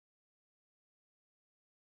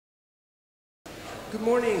Good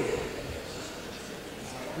morning.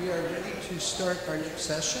 We are ready to start our next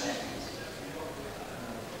session,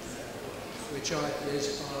 which is on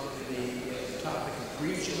the topic of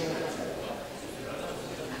regional.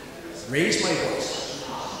 Raise my voice.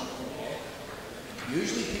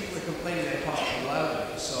 Usually people are complaining I talk too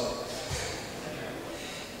loudly, so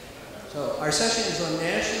our session is on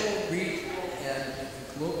national, regional, and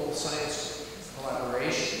global science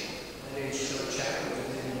collaboration. My name is Chapman with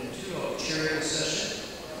ENoLL. I'll be chairing the session.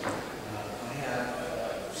 I have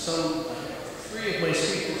three of my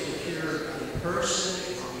speakers are here in person,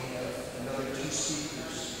 and we have another two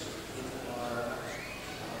speakers who are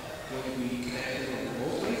going to be connected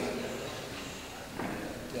remotely. And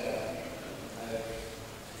I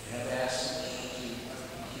have asked to keep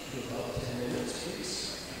to about 10 minutes, please.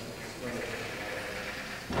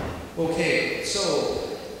 Okay, so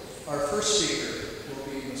our first speaker will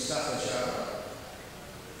be Mustafa Jarrar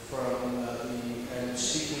and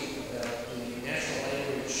speaking about the natural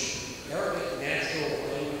language, Arabic natural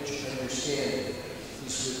language understanding.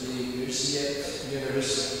 He's with the Birzeit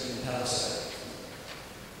University in Palestine.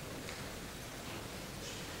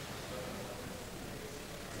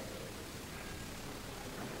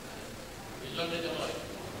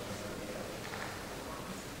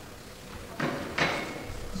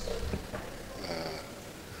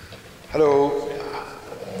 Hello.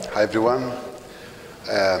 Hi, everyone.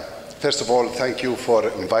 First of all, thank you for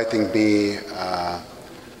inviting me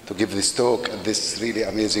to give this talk at this really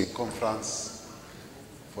amazing conference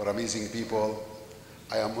for amazing people.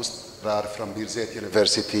 I am Mustafa from Birzeit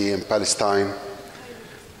University in Palestine.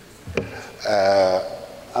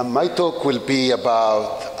 And my talk will be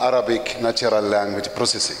about Arabic natural language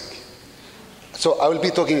processing. So I will be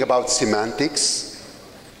talking about semantics.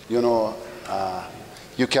 You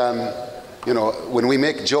can, when we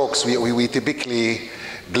make jokes, we typically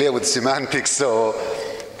play with semantics. So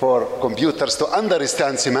for computers to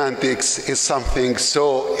understand semantics is something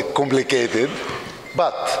so complicated.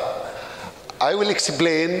 But I will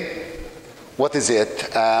explain what is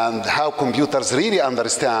it and how computers really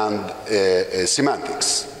understand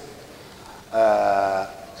semantics.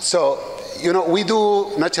 We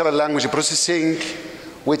do natural language processing,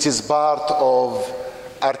 which is part of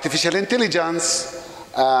artificial intelligence.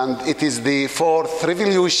 And it is the fourth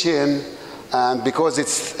revolution, and because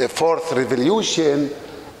it's a fourth revolution,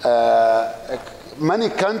 many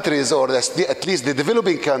countries, or at least the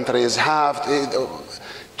developing countries, have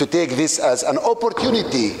to take this as an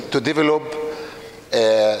opportunity to develop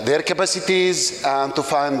their capacities and to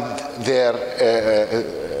fund their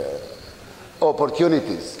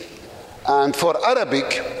opportunities. And for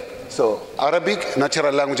Arabic, Arabic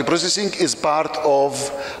natural language processing is part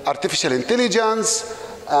of artificial intelligence,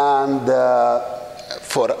 and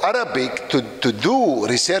for Arabic, to do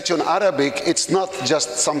research on Arabic, it's not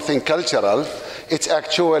just something cultural, it's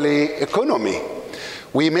actually economy.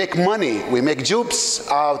 We make money, we make jobs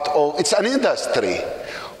out of, it's an industry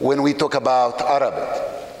when we talk about Arabic.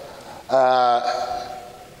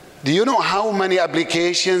 Do you know how many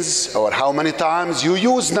applications or how many times you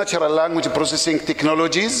use natural language processing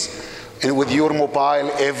technologies with your mobile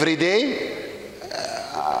every day?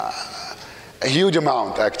 A huge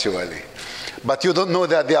amount, actually. But you don't know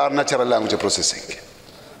that they are natural language processing.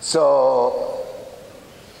 So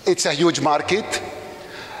it's a huge market.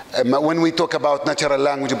 When we talk about natural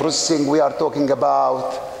language processing, we are talking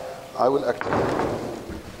about, when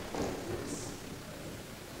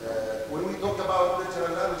we talk about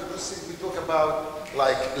natural language processing, we talk about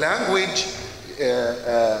like language,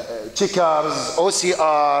 checkers,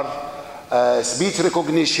 OCR, speech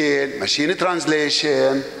recognition, machine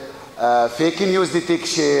translation, fake news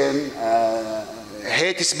detection,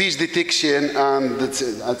 hate speech detection, and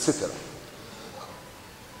etc.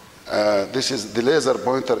 The laser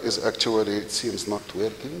pointer is actually, it seems not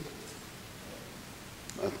working,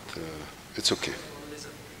 but it's okay.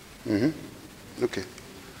 Okay.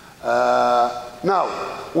 Now,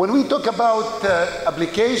 when we talk about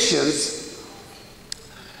applications,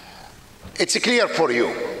 it's clear for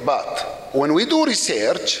you, but when we do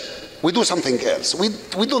research, we do something else.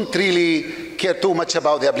 We don't really care too much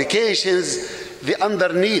about the applications. The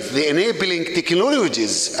underneath, the enabling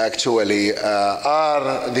technologies actually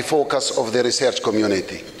are the focus of the research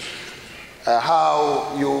community.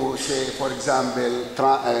 How you say, for example,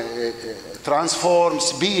 transform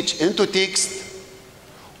speech into text,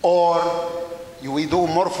 or we do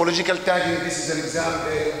morphological tagging. This is an example.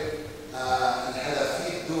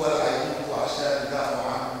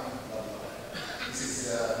 This is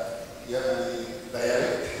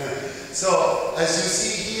dialect. So as you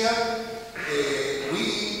see here, we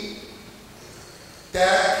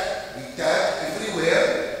tag everywhere.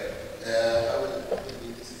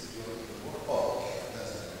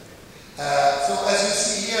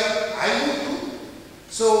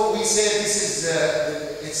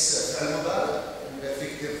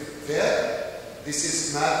 this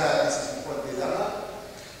is Mada, this is Muqaddidana.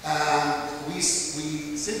 And we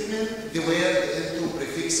segment the word into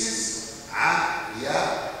prefixes, a, ya,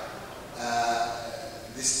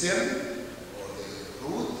 the stem or the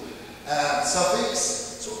root, suffix.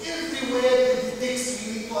 So every word in the text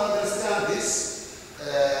we need to understand this.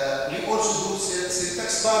 We also do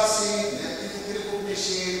syntax parsing, entity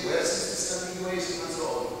recognition, word system disambiguation, and so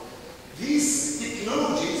on. These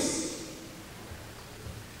technologies,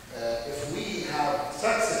 if we have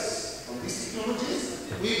success on these technologies,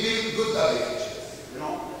 we build good applications, you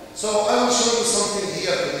know. So I will show you something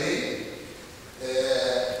here today.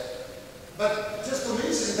 But just to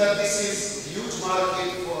mention that this is a huge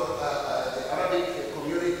market for the Arabic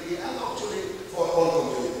community and actually for all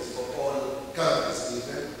communities, for all countries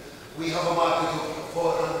even. We have a market of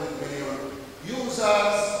 400 million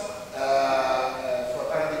users. For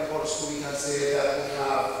Arabic also we can say that we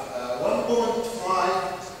have 1.5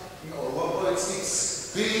 or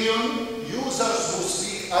 1.6 billion users who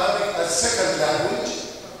speak Arabic as second language,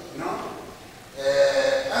 you know,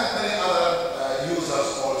 and many other users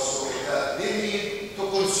also that they need to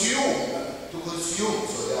consume, so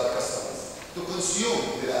they are customers, to consume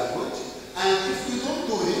the language. And if we don't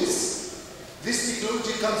do this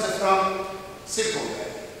technology comes from Silicon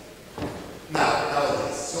Valley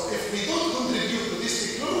nowadays. So if we don't contribute to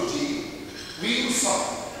this technology, we lose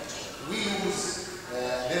something. We lose,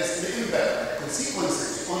 there's the impact,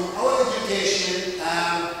 consequences on our education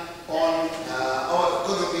and on our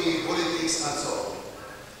economy, politics, and so on.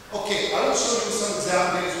 Okay, I will show you some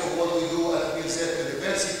examples of what we do at Birzeit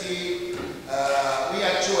University. I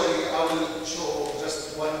will show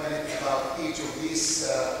just 1 minute about each of these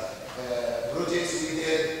projects we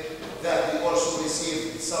did, that we also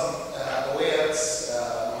received some awards,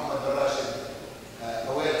 Mohamed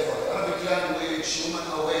award for the Arabic language, human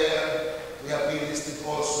aware. We have been listed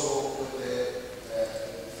also with the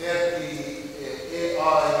 30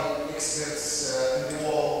 AI experts in the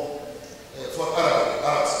world for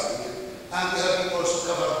Arabs. And we have been also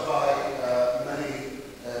covered by many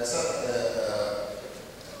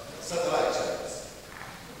satellite channels.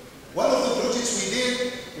 One of the projects we did,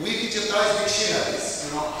 we digitized dictionaries,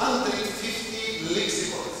 150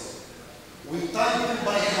 lexicons. We typed them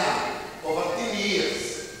by hand over 10 years.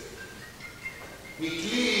 We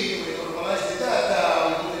clean, we normalize the data,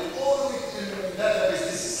 we put it all in the database.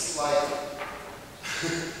 This is like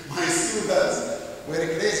my students were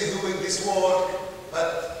crazy doing this work, but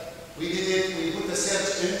we did it. We put a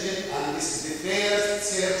search engine, and this is the first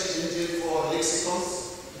search engine for lexicons.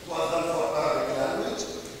 It was done for Arabic language.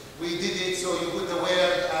 We did it so you put the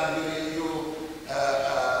word and you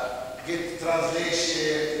get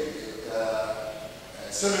translation,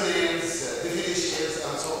 synonyms, definitions,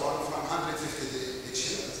 and so on from 150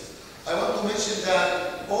 dictionaries. I want to mention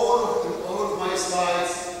that all of my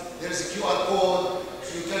slides, there's a QR code, so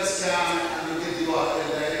you can scan and you get the URL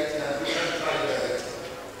direct, and you can try direct.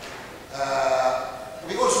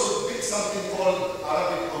 We also did something called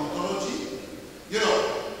Arabic ontology. You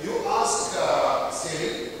ask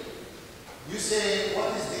Siri, you say, what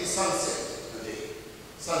is the sunset today?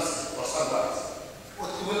 Sunset or sunrise?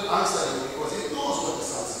 It will answer you because it knows what the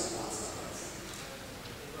sunset and sunrise.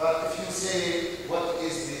 But if you say, what's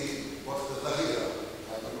the Dhahira?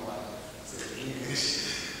 I don't know how to say it in English.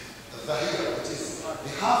 The Dhahira, which is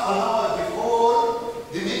the half an hour before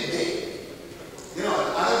the midday. In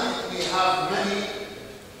Arabic, we have many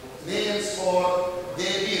names for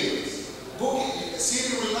their periods.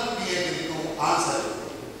 Siri will not be able to answer you.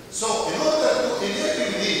 So in order to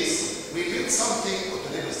enable this, we did something to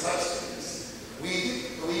enable such things. We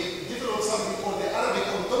developed something called the Arabic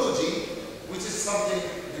ontology, which is something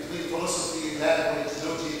between philosophy, language,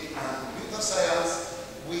 logic, and computer science.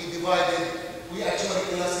 We actually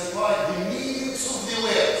classified the meanings of the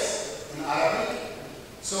words in Arabic.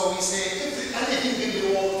 So we say anything in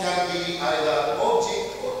the world can be either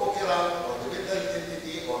object or occurrent or dependent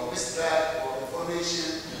entity or abstract or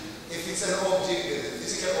information. If it's an object, it's a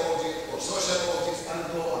physical object or social objects, and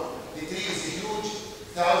so on. The tree is huge.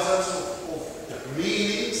 Thousands of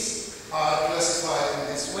meanings are classified in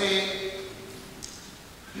this way.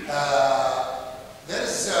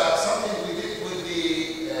 There's something we did with the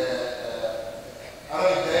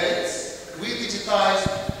Arabic dialects. We digitized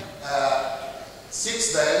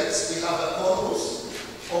 6 dialects. We have a corpus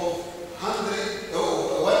of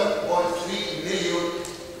 1.3 million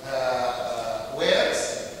words.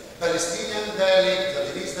 Palestinian dialect,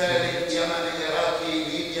 Lebanese dialect, Yemeni, Iraqi,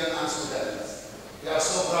 Libyan, and Sudanese. We are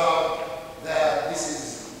so proud that this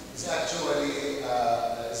is actually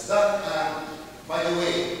done. And by the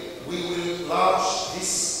way, we will launch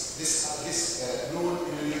this noon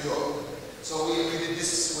in New York. So we did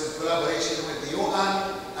this with collaboration with the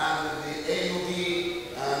UN and the AUD,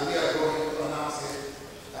 and we are going to announce it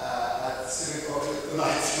at 7 o'clock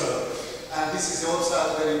tonight. So, and this is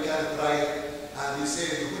also where you can try it, and you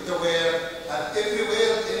say you put the where, and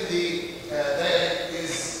everywhere in the dialect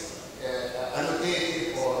is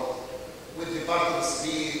annotated or with the part of the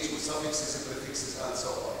speech, with suffixes and prefixes and so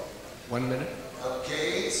on. 1 minute.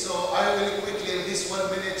 Okay, so I will quickly in this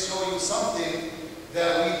 1 minute show you something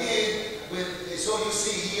that we did with, so you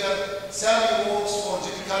see here, Sami works for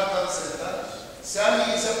Jimmy Carter Center.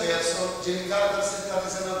 Sami is a person, Jimmy Carter Center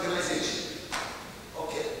is an organization.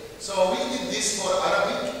 Okay, so we did this for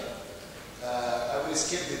Arabic. I will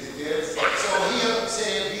skip the details. So here,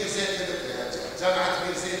 say Birzeit, جامعة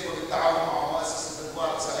بيرزيت وبالتعاون مع مؤسسة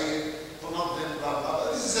أدوار سعيد تنظم blah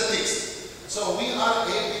blah. This is a text. So we are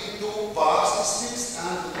able to parse this text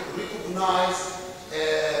and recognize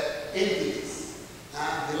entities.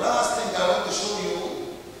 And the last thing I want to show you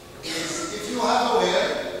is if you have a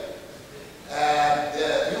word and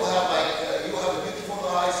you have beautiful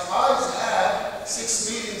eyes. Eyes have 6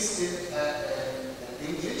 meanings in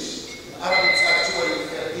English. In Arabic, it's actually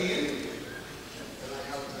 13.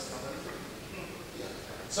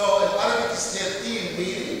 So in Arabic, it's 13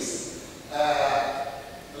 meanings.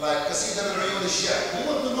 Like Qasida min Uyun al-Shi'r. We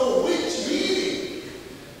want to know which meaning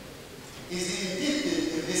is intended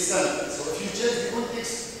in this sentence. So if you change the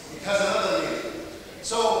context, it has another meaning.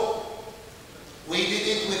 So we did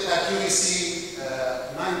it with accuracy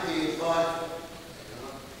 95.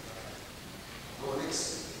 Go next.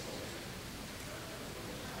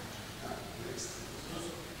 Next.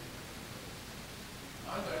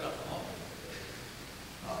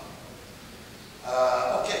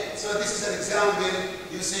 Okay, so this is an example.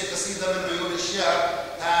 You say Qasida min Uyun al-Shi'r,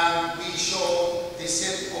 and we show the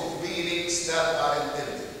set of meanings that are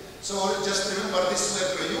intended. So just remember this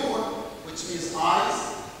word Uyun, which means eyes.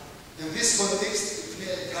 In this context,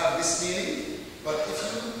 it has this meaning. But if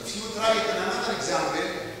you try it in another example,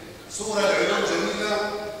 Surah Al-Uyun Jamila,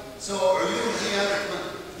 so Uyun here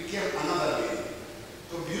became another meaning.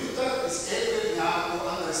 Computer is able now to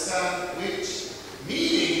understand which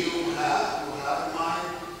meaning you have in mind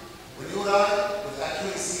when you write with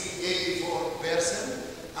accuracy 84%.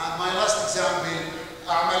 And my last example,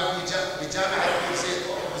 أعمل بجامعة بيرزيت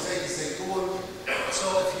وبزيت الزيتون. So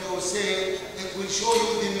if you say, it will show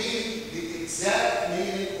you the exact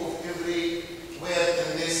meaning of every word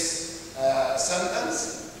in this sentence.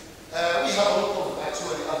 We have a lot of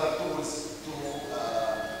actually other tools to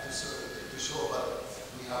show, but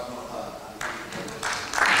we have no time.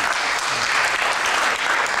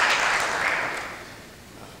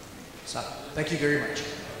 Thank you very much.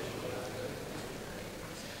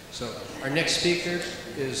 So our next speaker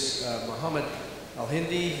is Mohamed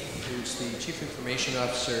Elhindi, who's the Chief Information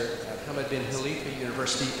Officer at Hamad bin Khalifa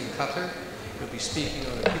University in Qatar. He'll be speaking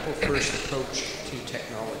on a people-first approach to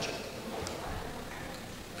technology.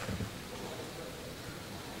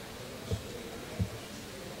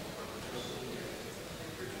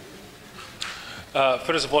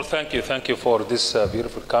 First of all, thank you for this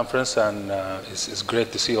beautiful conference, and it's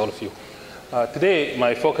great to see all of you. Today,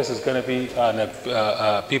 my focus is going to be on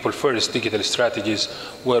people-first digital strategies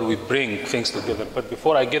where we bring things together. But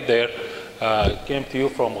before I get there, I came to you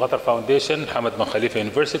from Qatar Foundation, Hamad bin Khalifa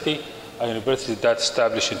University, a university that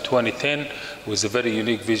established in 2010 with a very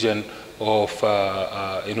unique vision of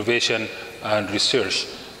innovation and research.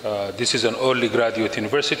 This is an early graduate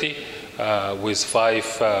university with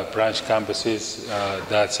 5 branch campuses.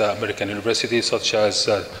 That's American universities such as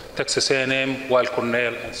Texas A&M, Weill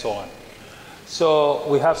Cornell, and so on. So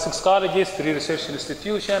we have 6 colleges, 3 research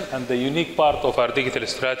institutions, and the unique part of our digital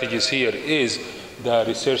strategies here is the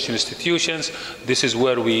research institutions. This is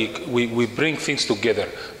where we bring things together.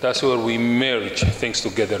 That's where we merge things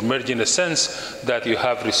together. Merge in the sense that you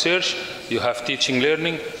have research, you have teaching,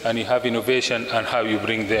 learning, and you have innovation, and how you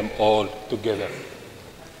bring them all together.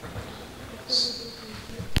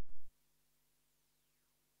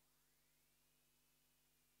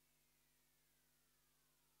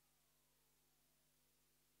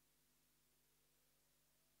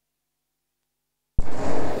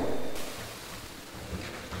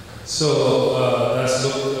 So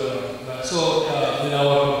in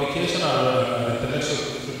our publication, our intellectual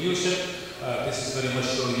contribution, this is very much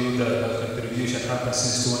show you the contribution happened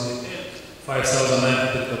since 2010.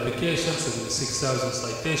 5,900 publications, 76,000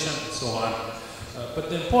 citations, and so on. But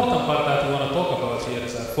the important part that we want to talk about here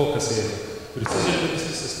is our focus area: precision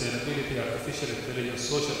medicine, sustainability, artificial intelligence,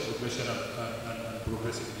 social progression, and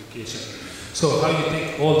progressive education. So how you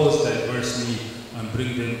take all those diverse needs and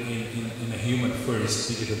bring them in a human-first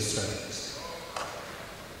digital strategies.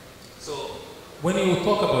 So when you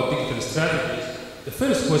talk about digital strategies, the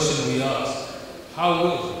first question we ask, how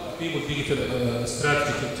will a people digital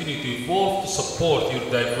strategy continue to evolve to support your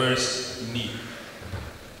diverse need?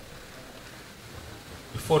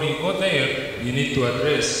 Before you go there, you need to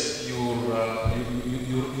address your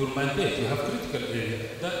mandate. You have critical area.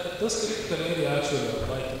 Those critical areas actually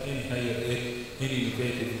apply to any higher ed, any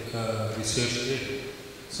innovative research area.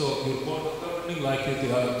 So your board of governing likely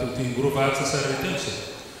to improve access and retention.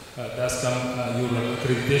 That's your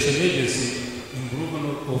accreditation agency,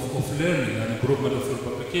 improvement of learning and improvement of your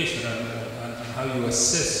publication and how you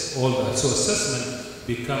assess all that. So assessment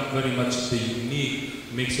become very much the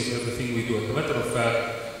unique mix of everything we do. As a matter of fact,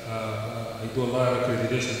 I do a lot of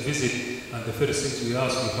accreditation visit, and the first things we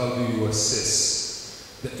ask you, how do you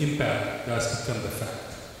assess the impact that's become the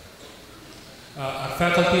fact? Our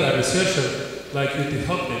faculty, our researchers, like you to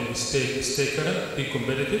help them stay current, be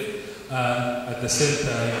competitive, and at the same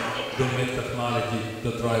time, don't make technology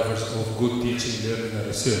the drivers of good teaching, learning, and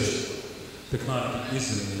research. Technology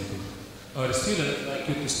is limited. Our students like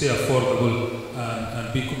you to stay affordable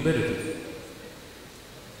and be competitive.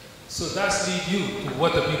 So that's lead you to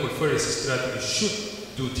what the people first strategy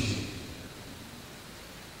should do to you.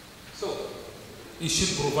 So it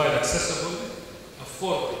should provide accessible,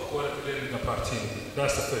 affordable, quality learning opportunity.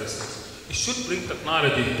 That's the first thing. It should bring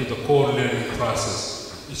technology to the core learning process.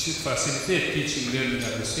 It should facilitate teaching, learning,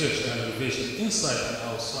 and research and innovation inside and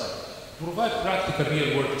outside. Provide practical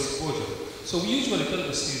real-world exposure. So we usually tell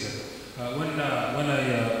the student, when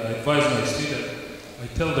I advise my student, I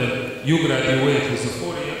tell them, you graduate with a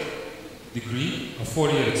 4-year degree, a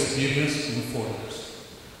 4-year experience in 4 years.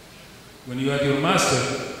 When you add your master,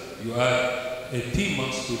 you add 18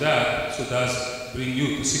 months to that, so that's bring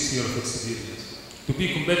you to 6 years of experience. To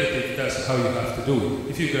be competitive, that's how you have to do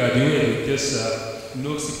it. If you graduate with just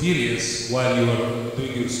no experience while you are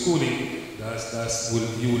doing your schooling,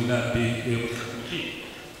 you will not be able to compete.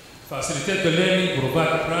 Facilitate the learning,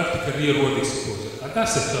 provide practical real-world exposure. And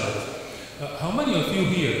that's the challenge. How many of you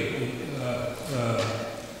here,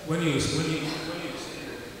 when you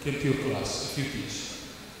came to your class, if you teach,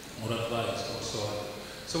 or advise, or so on,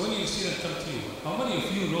 so when your student come to you, how many of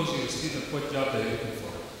you knows your student what job they're looking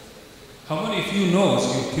for? How many of you knows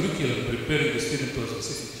your curriculum preparing the student to a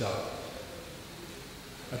specific job?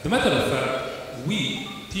 As a matter of fact, we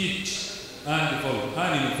teach and develop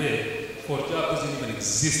and innovate for a job doesn't even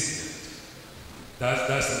exist. That's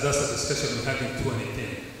a discussion we had in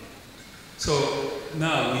 2010. So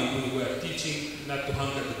now we are teaching not to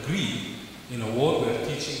hang a degree in a world, we are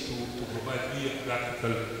teaching to provide real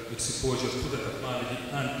practical exposure to the technology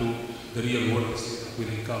and to the real world students will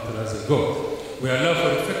encounter as they go. We allow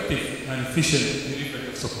for effective and efficient delivery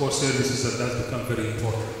of support services, and that's become very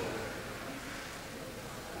important.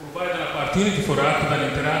 Provide an opportunity for active and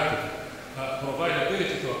interactive. Provide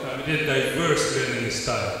ability to accommodate diverse learning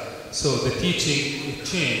style. So the teaching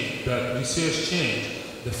change, the research change,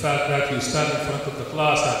 the fact that you stand in front of the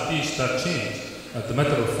class and teach, that change. As a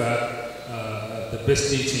matter of fact, the best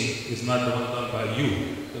teaching is not the one done by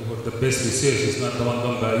you, or the best research is not the one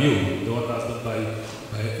done by you, the one that's done by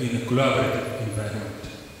in a collaborative environment.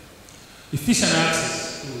 Efficient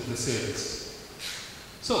access to the service.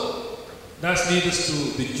 So that leads us to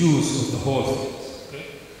the juice of the whole thing. Okay?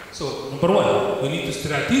 So number one, we need to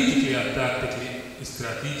strategically and tactically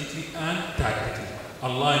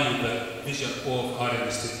align with the vision of our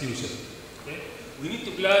institution. Okay? We need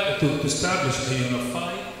to plan to establish a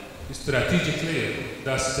unified strategic layer.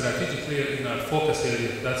 That's strategic layer in our focus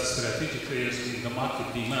area. That's strategic layers in the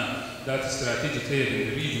market demand. That's strategic layer in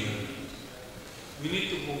the regional. We need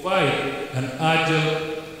to provide an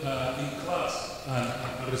agile in-class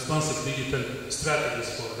and responsive digital strategies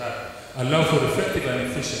for that. Allow for effective and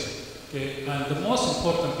efficient. Okay? And the most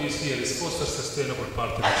important piece here is foster sustainable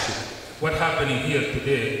partnership. What's happening here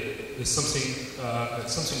today is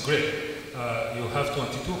something great. You have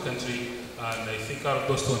 22 countries, and I think out of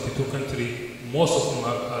those 22 countries, most of them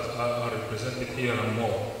are represented here and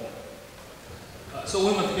more. So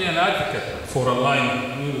we must be an advocate for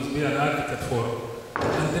alignment. We must be an advocate for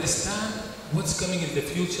understand what's coming in the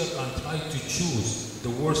future and try to choose the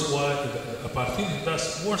worthwhile, the opportunity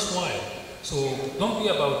that's worthwhile. So don't be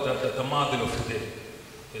about the model of today.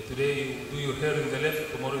 Today you do your hair in the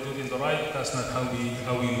left, tomorrow you do it in the right. That's not how we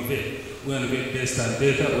innovate. We innovate based on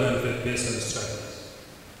data, we innovate based on strategies.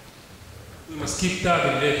 We must keep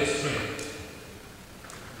tapping latest trend.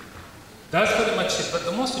 That's very much it. But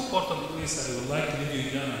the most important is I would like to leave you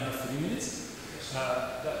again. I have 3 minutes.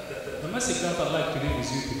 The message that I'd like to leave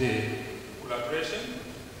with you today, collaboration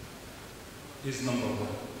is number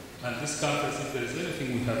one. And this conference, if there is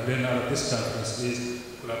anything we have learned out of this conference, is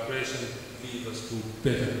collaboration leads us to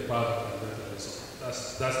better product and better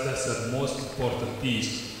results. That's the most important piece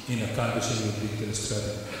in accomplishing your digital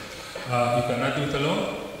strategy. You cannot do it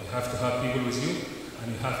alone. You have to have people with you,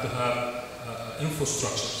 and you have to have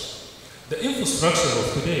infrastructures. The infrastructure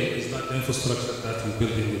of today is not the infrastructure that we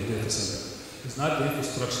build in your data center. It's not the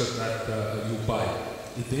infrastructure that you buy.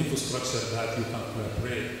 It's the infrastructure that you can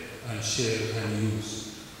collaborate and share and use.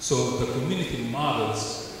 So the community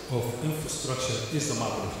models of infrastructure is the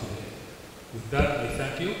model of today. With that, I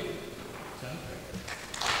thank you.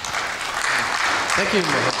 Thank you,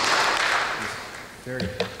 Mohamed. Very,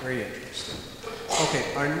 very interesting. Okay,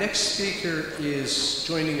 our next speaker is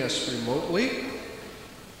joining us remotely.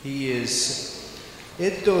 He is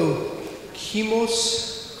Evdokimos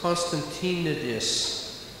Konstantinidis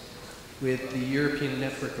with the European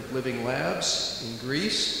Network of Living Labs in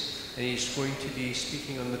Greece, and he's going to be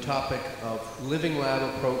speaking on the topic of Living Lab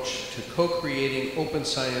approach to co-creating open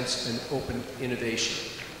science and open innovation.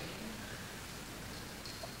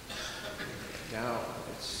 Now,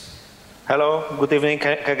 hello, good evening,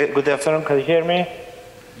 good afternoon, can you hear me?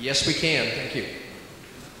 Yes, we can, thank you.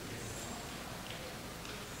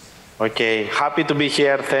 Okay, happy to be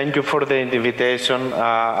here. Thank you for the invitation.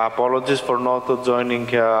 Apologies for not joining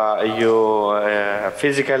you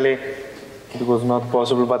physically. It was not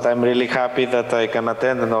possible, but I'm really happy that I can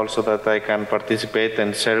attend and also that I can participate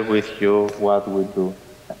and share with you what we do.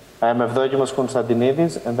 I'm Evdokimos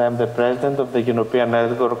Konstantinidis, and I'm the president of the European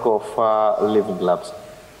Network of Living Labs.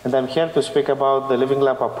 And I'm here to speak about the Living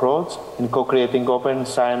Lab approach in co-creating open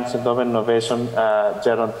science and open innovation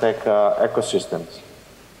Gerontech Ecosystems.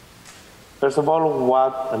 First of all,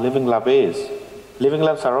 what a Living Lab is. Living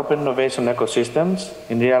Labs are open innovation ecosystems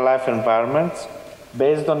in real-life environments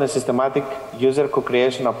based on a systematic user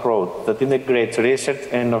co-creation approach that integrates research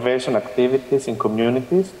and innovation activities in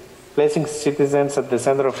communities, placing citizens at the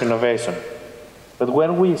center of innovation. But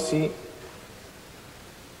when we see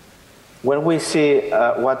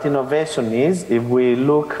what innovation is, if we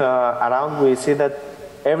look around, we see that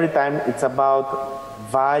every time it's about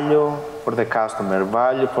value for the customer,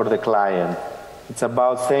 value for the client. It's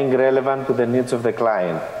about staying relevant to the needs of the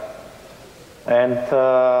client. And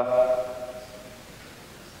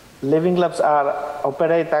Living Labs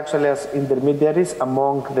operate actually as intermediaries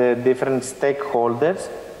among the different stakeholders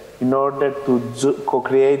in order to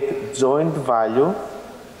co-create joint value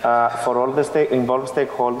for all the involved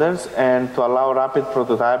stakeholders and to allow rapid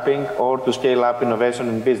prototyping or to scale up innovation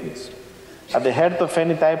in business. At the heart of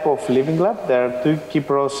any type of Living Lab, there are two key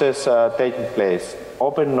processes taking place: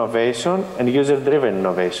 open innovation and user-driven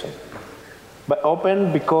innovation. But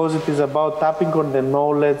open because it is about tapping on the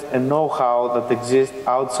knowledge and know-how that exists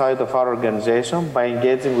outside of our organization by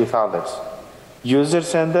engaging with others.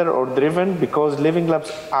 User-centered or driven because Living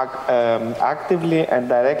Labs actively and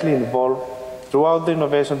directly involve throughout the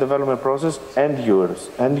innovation development process end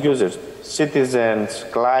users, citizens,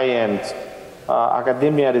 clients,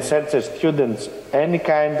 academia, researchers, students, any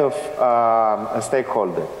kind of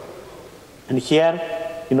stakeholder. And here,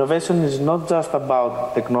 innovation is not just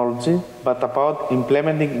about technology, but about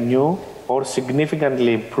implementing new or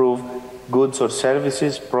significantly improved goods or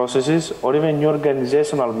services, processes, or even new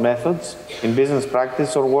organizational methods in business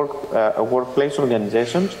practice or workplace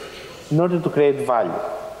organizations in order to create value.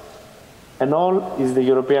 ENoLL is the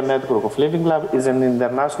European Network of Living Lab, is an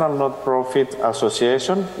international not-profit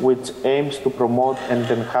association which aims to promote and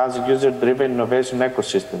enhance user-driven innovation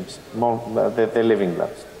ecosystems among the Living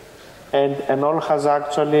Labs. And ENoLL has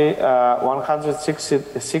actually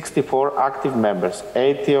 164 active members,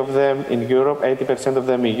 80 of them in Europe, 80% of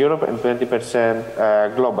them in Europe, and 20%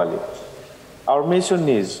 globally. Our mission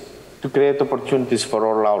is to create opportunities for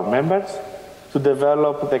all our members, to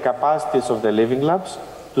develop the capacities of the Living Labs,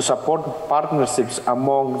 to support partnerships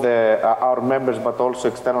among our members, but also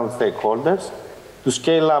external stakeholders, to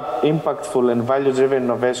scale up impactful and value-driven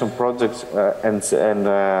innovation projects and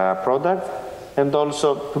products, and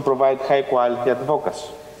also to provide high-quality advocacy.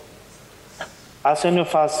 As any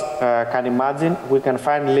of us can imagine, we can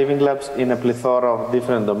find Living Labs in a plethora of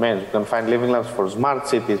different domains. We can find Living Labs for smart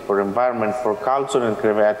cities, for environment, for culture and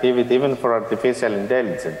creativity, even for artificial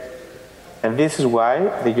intelligence. And this is why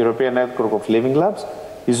the European Network of Living Labs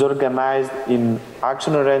is organized in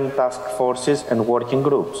action-oriented task forces and working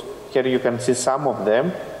groups. Here you can see some of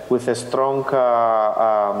them with a strong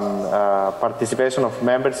participation of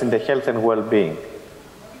members in the health and well-being.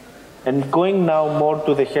 And going now more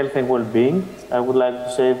to the health and well-being, I would like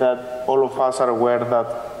to say that all of us are aware that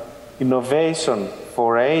innovation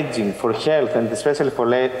for aging, for health, and especially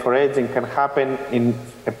for aging can happen in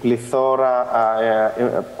a plethora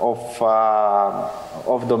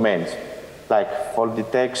of domains. like fall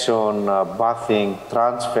detection, bathing,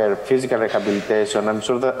 transfer, physical rehabilitation. I'm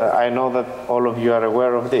sure that I know that all of you are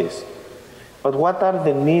aware of this. But what are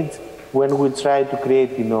the needs when we try to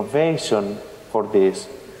create innovation for this?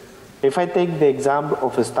 If I take the example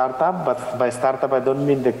of a startup, but by startup I don't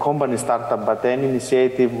mean the company startup, but any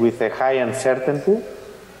initiative with a high uncertainty,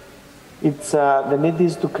 the need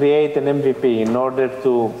is to create an MVP in order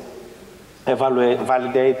to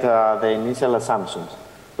validate the initial assumptions.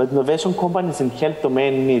 But innovation companies in health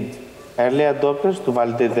domain need early adopters to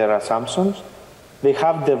validate their assumptions. They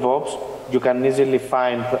have DevOps. You can easily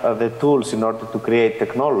find the tools in order to create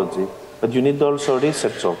technology, but you need also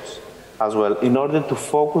research ops as well in order to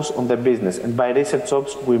focus on the business. And by research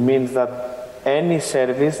ops, we mean that any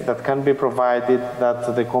service that can be provided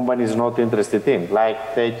that the company is not interested in, like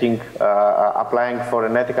applying for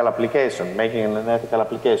an ethical application, making an ethical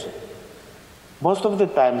application. Most of the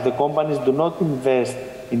time, the companies do not invest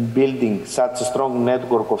in building such a strong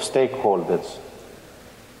network of stakeholders.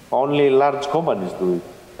 Only large companies do it.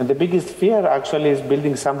 And the biggest fear actually is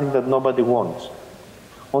building something that nobody wants.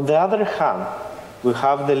 On the other hand, we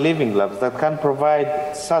have the living labs that can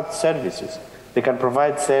provide such services. They can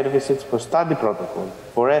provide services for study protocol,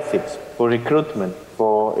 for ethics, for recruitment,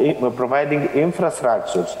 for providing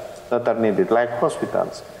infrastructures that are needed, like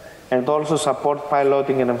hospitals, and also support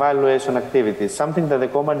piloting and evaluation activities, something that the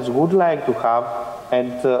companies would like to have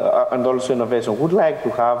and also innovation would like to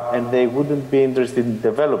have, and they wouldn't be interested in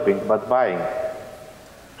developing, but buying.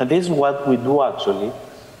 And this is what we do actually,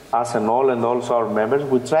 as ENoLL and also our members.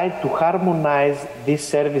 We try to harmonize these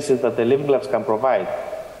services that the living labs can provide.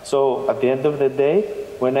 So at the end of the day,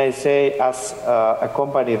 when I say as a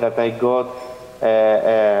company that I got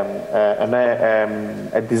a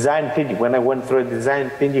design thinking, when I went through a design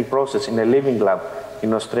thinking process in a living lab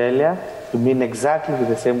in Australia, to mean exactly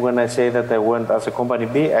the same when I say that I went as a company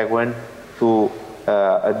B, I went to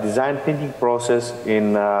a design thinking process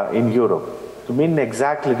in Europe. To mean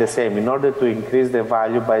exactly the same in order to increase the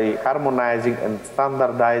value by harmonizing and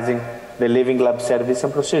standardizing the living lab service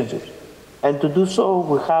and procedures. And to do so,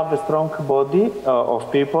 we have a strong body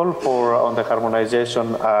of people on the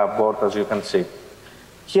harmonization board, as you can see.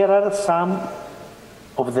 Here are some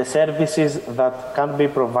of the services that can be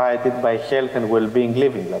provided by health and well-being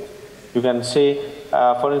living labs. You can see,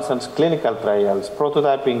 for instance, clinical trials,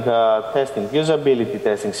 prototyping testing, usability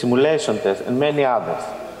testing, simulation tests, and many others.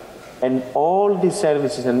 And all these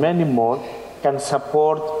services and many more can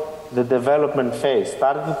support the development phase,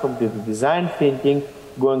 starting from the design thinking,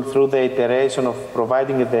 going through the iteration of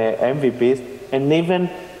providing the MVPs, and even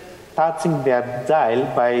touching the agile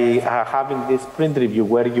by having this sprint review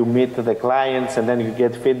where you meet the clients and then you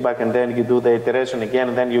get feedback and then you do the iteration again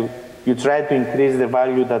and then you try to increase the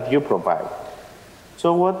value that you provide.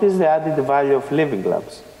 So what is the added value of living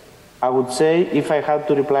labs? I would say, if I had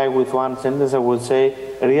to reply with one sentence, I would say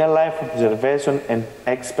real-life observation and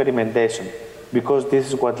experimentation, because this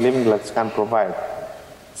is what living labs can provide.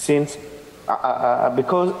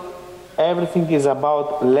 Because everything is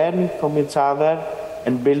about learning from each other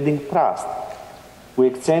and building trust. We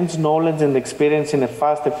exchange knowledge and experience in a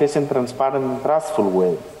fast, efficient, transparent, and trustful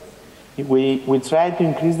way. We try to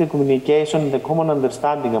increase the communication and the common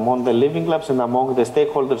understanding among the living labs and among the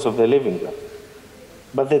stakeholders of the living lab.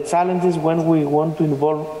 But the challenge is when we want to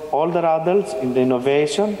involve older adults in the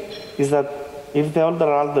innovation is that if the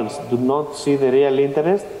older adults do not see the real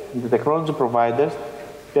interest in the technology providers,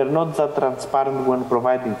 they're not that transparent when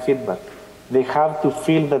providing feedback. They have to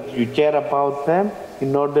feel that you care about them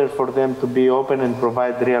in order for them to be open and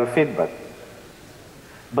provide real feedback.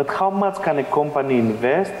 But how much can a company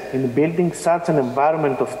invest in building such an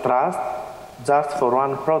environment of trust just for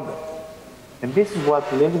one product? And this is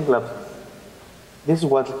what living labs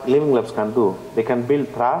can do. They can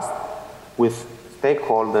build trust with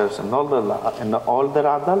stakeholders and older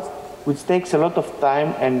adults, which takes a lot of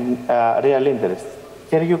time and real interest.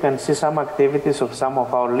 Here you can see some activities of some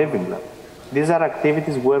of our living labs. These are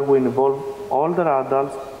activities where we involve older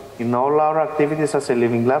adults in all our activities as a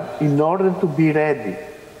living lab in order to be ready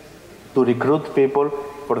to recruit people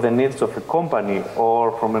for the needs of a company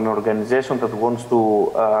or from an organization that wants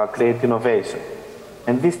to create innovation.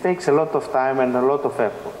 And this takes a lot of time and a lot of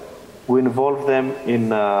effort. We involve them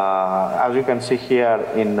in, as you can see here,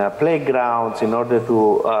 in playgrounds in order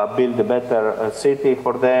to build a better city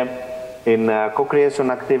for them, in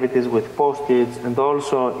co-creation activities with post-its, and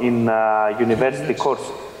also in university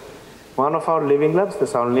courses. One of our living labs, the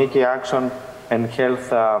Thessaloniki Action and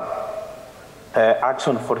Health,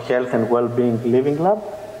 Action for Health and Well-being Living Lab,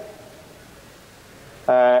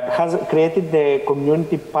 has created the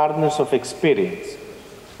Community Partners of Experience.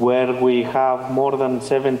 where we have more than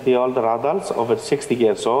 70 older adults over 60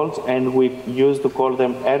 years old, and we used to call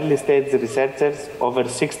them early stage researchers over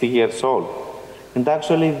 60 years old. And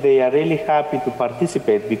actually, they are really happy to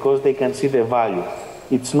participate because they can see the value.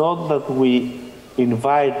 It's not that we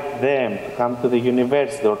invite them to come to the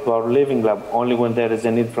university or to our living lab only when there is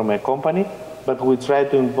a need from a company, but we try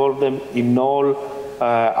to involve them in all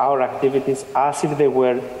our activities as if they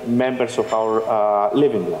were members of our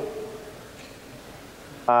living lab.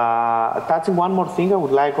 Touching one more thing, I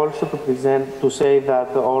would like also to say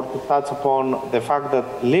that, or to touch upon the fact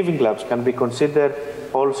that living labs can be considered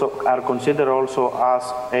also as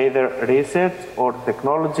either research or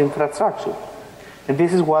technology infrastructure. And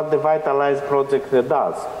this is what the Vitalize project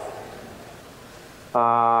does.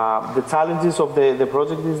 The challenges of the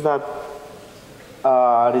project is that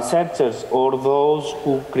researchers or those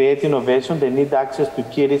who create innovation, they need access to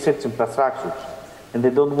key research infrastructures. And they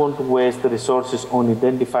don't want to waste the resources on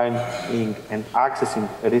identifying and accessing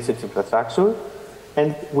research infrastructure.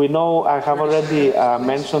 And we know, I have already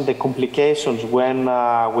mentioned the complications when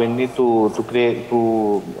we need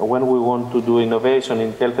when we want to do innovation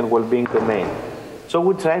in health and well-being domain. So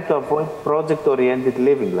we try to avoid project-oriented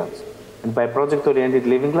living labs. And by project-oriented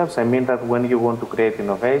living labs, I mean that when you want to create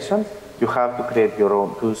innovation, you have to create your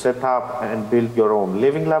own, to set up and build your own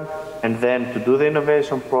living lab, and then to do the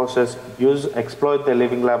innovation process, exploit the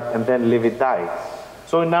living lab, and then leave it die.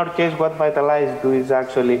 So in our case, what Vitalize do is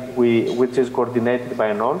actually, which is coordinated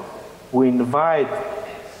by ENoLL, we invite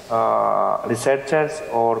researchers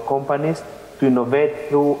or companies to innovate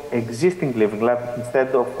through existing living lab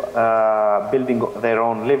instead of building their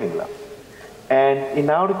own living lab. And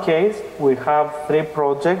in our case, we have 3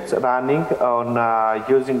 projects running on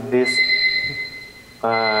using these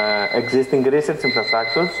existing research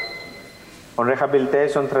infrastructures on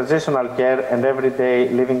rehabilitation, transitional care, and everyday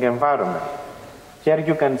living environment. Here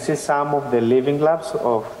you can see some of the living labs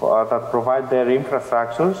that provide their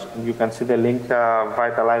infrastructures. You can see the link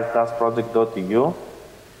vitalize-project.eu.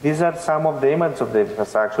 These are some of the images of the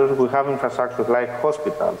infrastructures. We have infrastructures like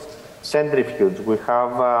hospitals, centrifuge, we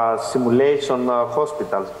have simulation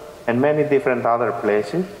hospitals, and many different other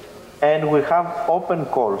places. And we have open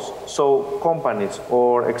calls, so companies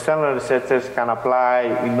or external researchers can apply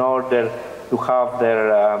in order to have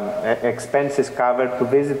their expenses covered to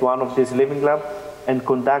visit one of these living labs and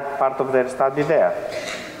conduct part of their study there.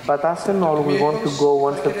 But as ENoLL, we want to go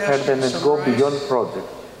one step further and go beyond projects.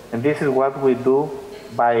 And this is what we do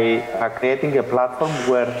by creating a platform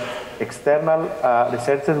where external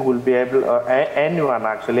researchers will be able, anyone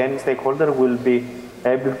actually, any stakeholder will be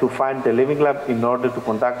able to find the living lab in order to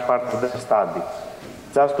conduct part of the study.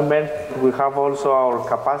 Just to mention, we have also our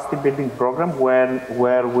capacity building program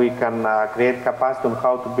where we can create capacity on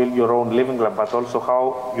how to build your own living lab, but also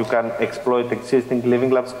how you can exploit existing living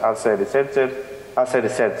labs as a researcher.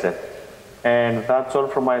 And that's all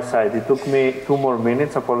from my side. It took me 2 more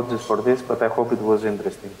minutes. Apologies for this, but I hope it was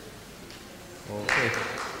interesting. Okay.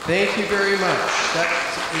 Thank you very much. That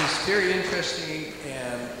is very interesting,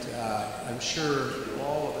 and I'm sure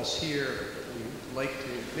all of us here, we like to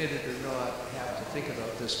admit it or not, have to think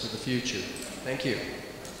about this for the future. Thank you.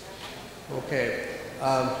 Okay.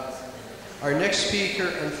 Our next speaker,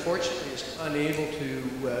 unfortunately, is unable to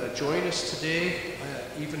join us today,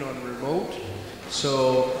 even on remote.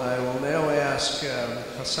 So I will now ask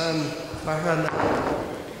Hasan Farahneh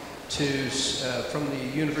from the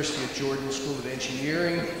University of Jordan School of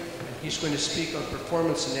Engineering, and he's going to speak on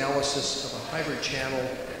performance analysis of a hybrid channel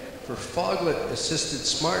for Foglet-assisted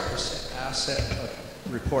smart asset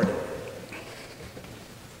reporting.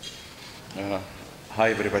 Hi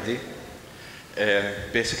everybody.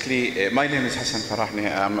 Basically, my name is Hasan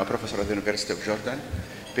Farahneh. I'm a professor at the University of Jordan.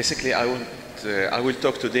 Basically, I will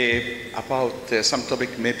talk today about some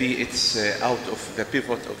topic, maybe it's out of the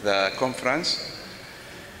pivot of the conference.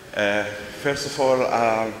 First of all,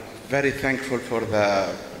 I'm very thankful for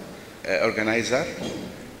the organizer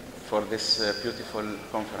for this beautiful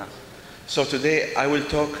conference. So today I will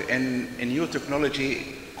talk in a new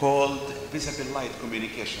technology called visible light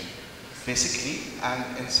communication. Basically, and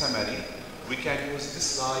in summary, we can use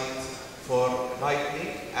this light for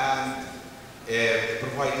lighting and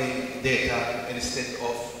providing data instead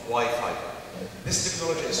of Wi-Fi. This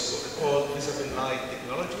technology is called visible light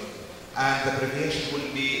technology, and the abbreviation will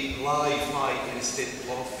be Li-Fi instead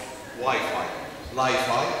of Wi-Fi.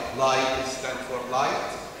 Li-Fi, light stands for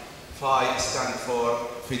light, Fi stands for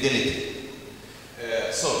fidelity.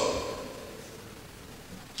 So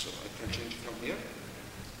I can change from here.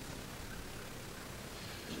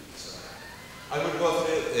 I will go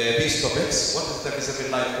through these topics. What is the visible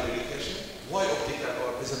light communication? Why optical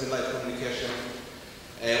or visible light communication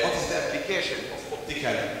what is the application of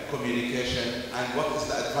optical communication, and what is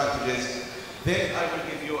the advantages. Then I will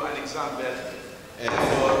give you an example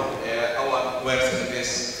for our work in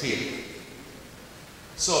this field.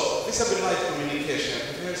 So, visible light communication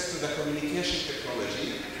refers to the communication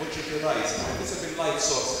technology which utilizes the visible light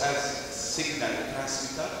source as signal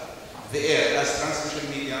transmitter, the air as transmission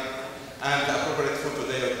medium, and the appropriate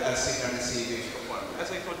photodiode as signal receiving component.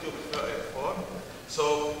 As I told you before,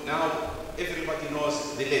 so now everybody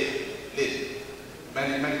knows the LED.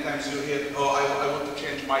 Many times you hear, oh, I want to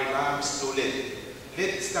change my lamps to LED.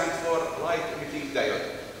 LED stands for light emitting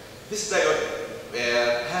diode. This diode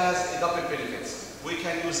has a double benefits. We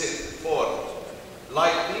can use it for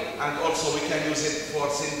lighting, and also we can use it for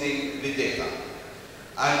sending the data.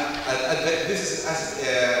 And this is as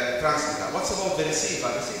a transmitter. What's about the receiver?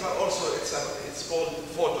 Receiver also, it's called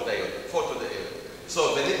photodiode.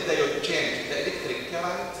 So the LED diode changes the electric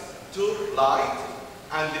current to light,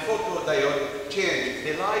 and the photodiode changes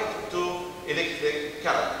the light to electric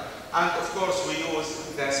current. And of course, we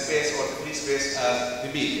use the space or the free space as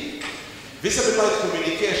the medium. Visible light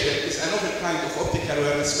communication is another kind of optical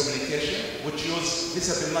wireless communication which uses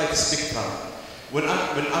visible light spectrum. When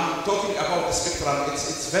I'm talking about the spectrum,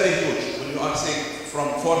 it's very huge. When you are saying from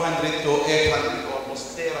 400 to 800,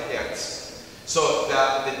 almost terahertz. So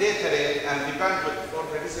the data rate and the bandwidth for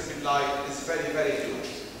the visible light is very, very huge.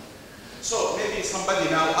 So maybe somebody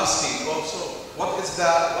now asking also, what is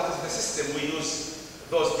the system we use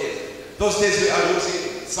those days? Those days we are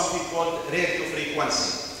using something called radio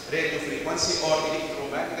frequency or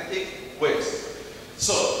electromagnetic waves.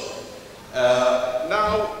 So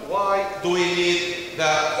now why do we need the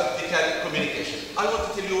optical communication? I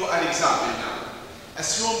want to tell you an example now.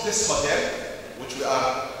 Assume this hotel, which we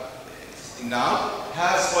are in now,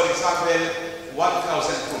 has, for example,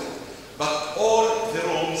 1,000 rooms. But all the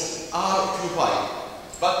rooms are occupied.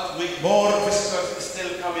 But with more visitors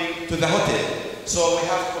still coming to the hotel. So we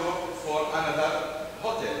have to look for another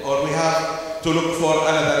hotel, or we have to look for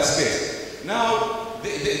another space. Now,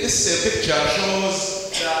 this picture shows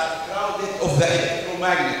the crowding of the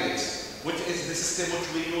electromagnetics, which is the system which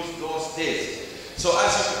we use those days. So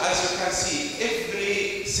as you can see,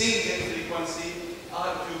 every single frequency are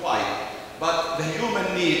occupied. But the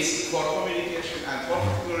human needs for communication and for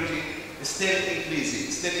technology is still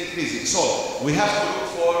increasing. So we have to look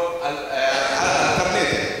for an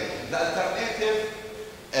alternative. The alternative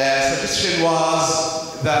suggestion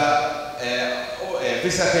was the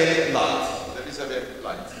visible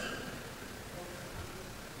light.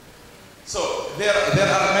 So there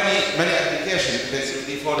are many applications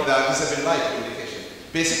basically for the visible light communication.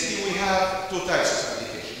 Basically, we have two types of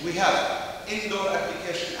application. We have indoor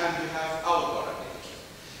application and we have outdoor application.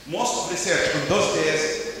 Most of research in those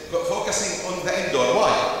days focusing on the indoor.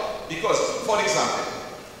 Why? Because, for example,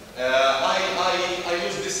 I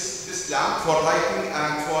use this lamp for lighting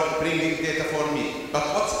and for bringing data for me. But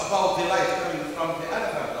what's about the light coming from the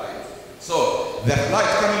other light? So the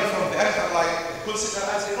light coming from the other light considered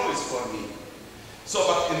as a noise for me. So,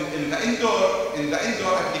 but in the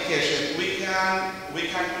indoor application, we can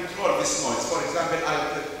control this noise. For example,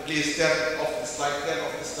 please turn off this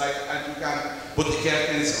light, and you can put the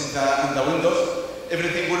curtains on the windows.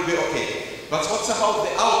 Everything will be okay. But what's about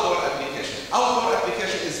the outdoor application? Outdoor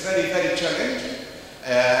application is very, very challenging.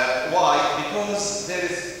 Why? Because there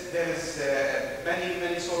is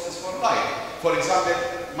many sources for light. For example,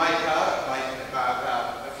 my car,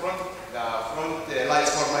 the front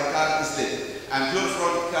lights for my car is lit, and your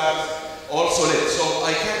front car also lit. So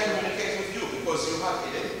I can communicate with you because you have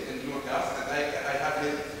it in your car, and I have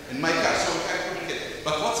it in my car, so we can communicate.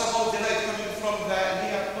 But what's about the light coming from the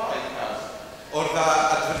nearby cars, or the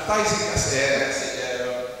advertising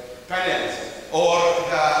panels, or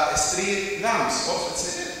the street lamps? Also, it's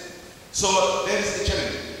lit. So there is the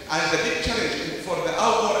challenge, and the big challenge for the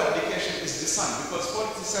outdoor application is the sun, because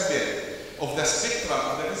 47 of the spectrum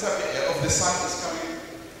of the sun is coming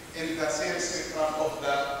in the same spectrum of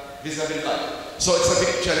the visible light. So it's a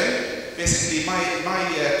big challenge. Basically, my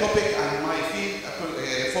topic and my field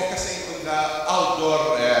focusing on the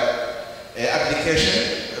outdoor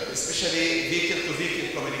application, especially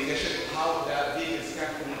vehicle-to-vehicle communication, how the vehicles can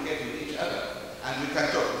communicate with each other. And we can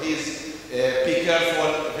talk. Please be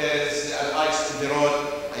careful. There's ice in the road.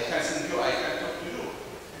 I can send you. I can talk to you.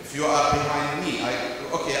 If you are behind me,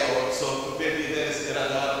 so maybe there is a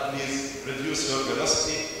radar. Please reduce your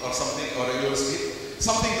velocity or something, or your speed,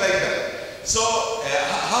 something like that. So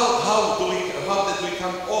how did we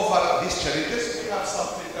come over these challenges? We have some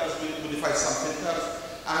filters. We modify some filters,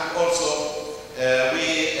 and also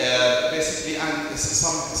we basically, and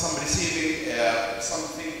some receiving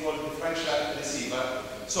something called differential receiver.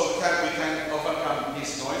 So we can overcome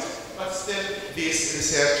this noise, but still this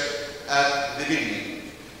research at the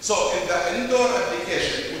beginning. So in the indoor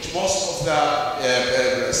application, which most of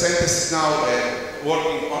the scientists now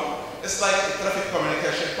working on, it's like traffic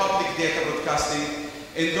communication, public data broadcasting,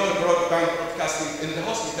 indoor broadband broadcasting in the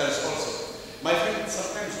hospitals also. My friend,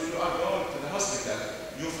 sometimes when you are going to the hospital,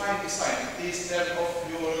 you find a sign, please turn off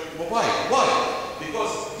your mobile. Why?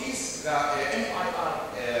 Because these MIR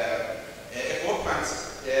equipment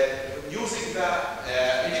using the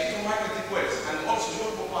electromagnetic waves, and also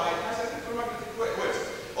your mobile has electromagnetic waves.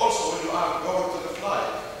 Also, when you are going to the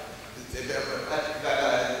flight, at the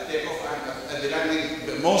takeoff and the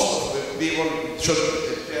landing, most of the people should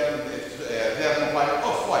turn their mobile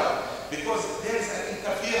off. Why? Because there is an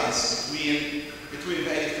interference between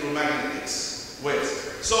the electromagnetic waves.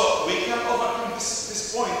 So we can overcome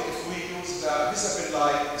this point if we use the visible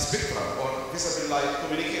light spectrum or visible light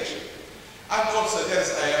communication. And also there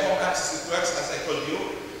is a home access networks, as I told you.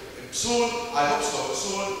 Soon, I hope so,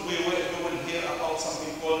 soon we will hear about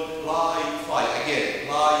something called Li-Fi. Again,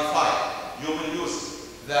 Li-Fi. You will use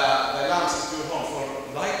the lamps at your home for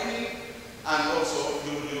lighting, and also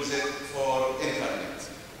you will use it for internet.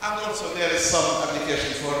 And also there is some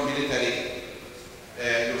application for military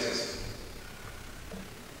uses.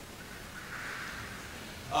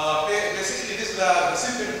 Basically, this is the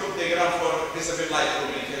simple group diagram for visible light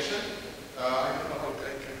communication. I don't know how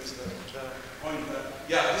I can use the pointer.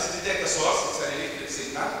 Yeah, this is the data source. It's an electric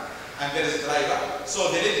signal, and there is a driver. So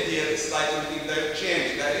the LED here is like we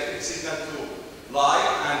change the electric signal to light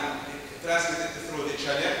and transmit it through the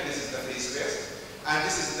channel. This is the free space, and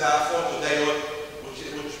this is the photodiode,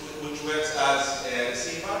 which works as a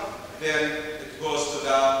receiver. Then it goes to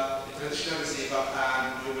the traditional receiver,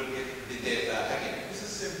 and you will get the data again. This is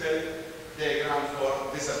a simple diagram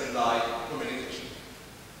for visible light communication.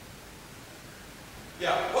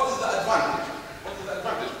 Yeah, what is the advantage? What is the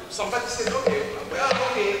advantage? Somebody said, okay, well,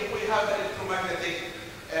 okay, we have the electromagnetic,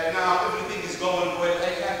 now everything is going well, I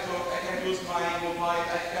can talk, I can use my mobile,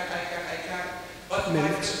 I can, but my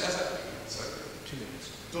friend, sorry, 2 minutes.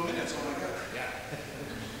 2 minutes, oh my God. Yeah.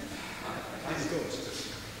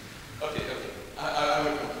 Okay, I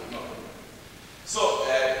will conclude, no problem. So,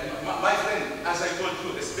 my friend, as I told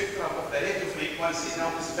you, the spectrum of the radio frequency now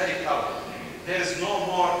is very crowded. There is no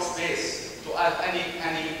more space to add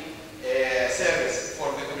any service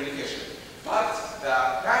for the communication. But the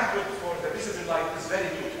bandwidth for the visible light is very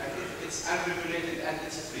huge, and it's unregulated and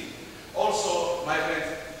it's free. Also, my friend,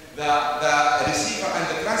 the receiver and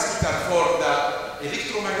the transmitter for the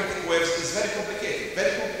electromagnetic waves is very complicated.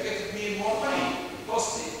 Very complicated means more money,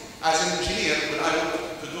 costly. As an engineer, when I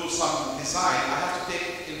want to do some design, I have to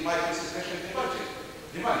take in my consideration the budget,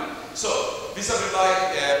 the money. So, visible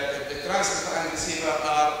light, transmitter and receiver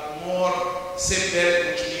are more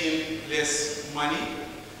simple, which means less money.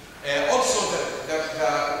 Also,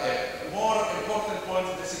 the more important point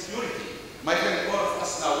is the security. My friend, all of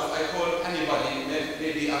us now, if I call anybody,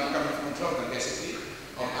 maybe I'm coming from Jordan, basically,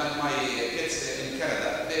 and my kids in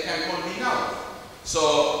Canada, they can call me now.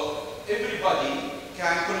 So everybody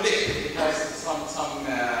can collect. He has some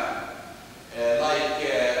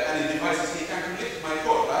any devices, he can collect my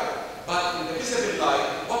call, right? But in the visible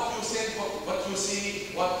light, what you send, what you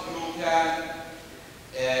see, what you can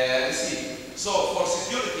receive. So for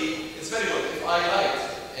security, it's very good. If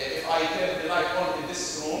I turn the light on in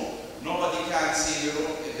this room, nobody can see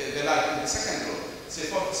the light in the second room. So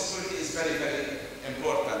for security is very, very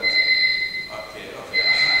important. Okay.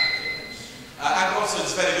 And also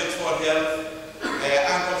it's very good for health,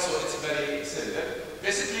 and also it's very simple.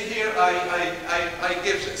 Basically here I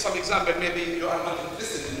give some example. Maybe you are not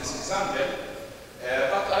interested in this example,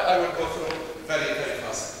 but I will go through very, very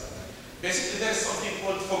fast. Basically there is something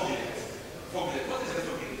called Foglet. Foglet. What is a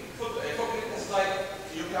Foglet? Foglet is like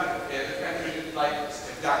you can read it like a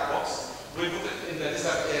black box. We put it in the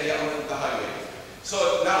desert area or in the highway.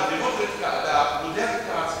 So now the modern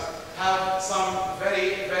cars have some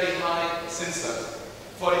very, very high sensors.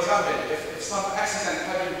 For example, if some accident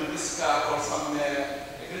happened with this car or some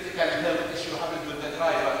critical health issue happened with the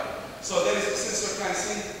driver, so there is a sensor can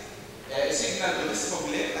send a signal to this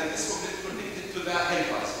Foglet, and this Foglet connected to the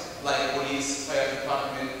helpers, like police, fire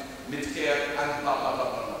department, mid-care, and blah, blah, blah,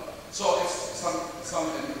 blah, blah. So if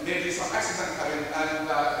maybe some accident happened and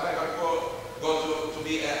the driver go to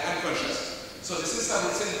be unconscious. So the system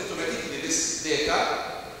will send automatically this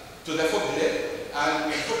data to the Foglet,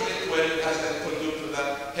 and the Foglet will, as I told you, to the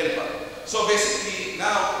helper. So basically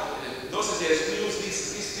now, those days, we use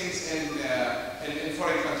these things in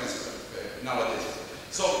foreign countries nowadays.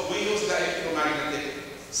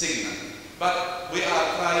 signal. But we are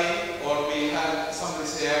trying, or we have some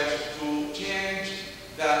research to change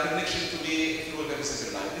the connection to be through the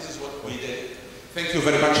visible light. This is what we did. Thank you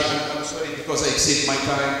very much. I'm sorry because I exceed my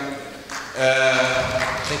time.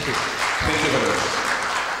 Thank you. Thank you very much.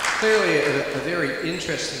 Clearly a very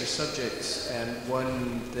interesting subject and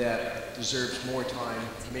one that deserves more time,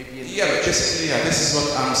 maybe in the future. This is what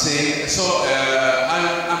I'm saying. So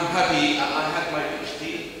I'm happy. I had my PhD.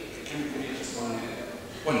 Can you give me just 1 minute?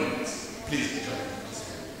 1 minute, please.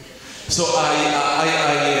 So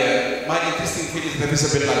my interesting field is the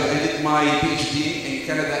visible light. I did my PhD in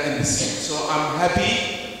Canada in this field. So I'm happy.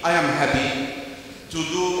 I am happy to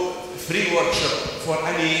do free workshop for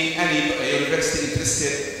any university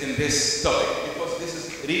interested in this topic, because this is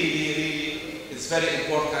really, it's very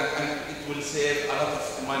important, and it will save a lot of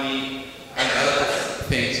money and a lot of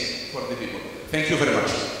things for the people. Thank you very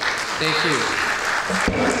much. Thank you.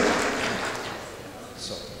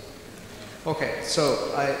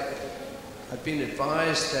 So I've been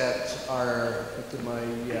advised that my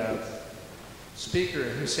speaker,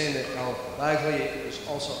 Hussein Al-Bagli, is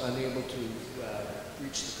also unable to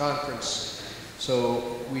reach the conference.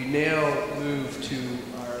 So we now move to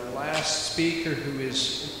our last speaker, who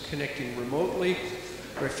is connecting remotely,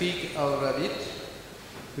 Rafiq Al-Rabit,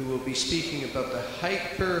 who will be speaking about the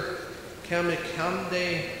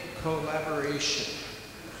Hyper-Kamikande collaboration.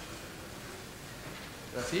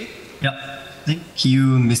 Rafiq? Yeah, thank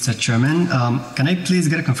you, Mr. Chairman. Can I please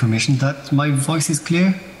get a confirmation that my voice is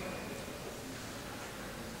clear?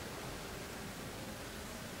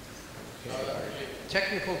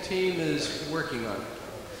 Technical team is working on it.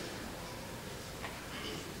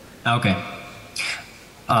 Okay.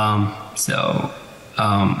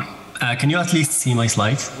 Can you at least see my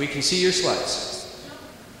slides? We can see your slides.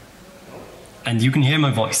 And you can hear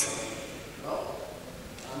my voice? No,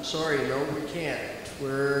 I'm sorry, no, we can't.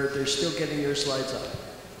 They're still getting your slides up.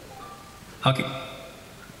 Okay.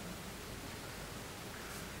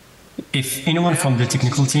 If anyone from the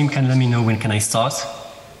technical team can let me know when can I start,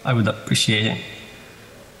 I would appreciate it.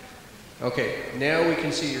 Okay, now we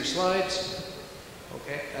can see your slides.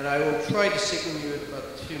 Okay, and I will try to signal you at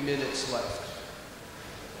about 2 minutes left.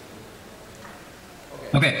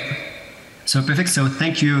 Okay, so perfect. So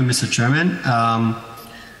thank you, Mr. Chairman.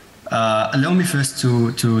 Allow me first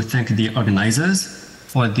to thank the organizers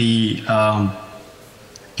for the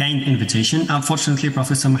kind invitation. Unfortunately,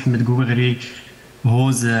 Professor Mohamed Gougheri,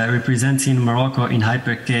 who's representing Morocco in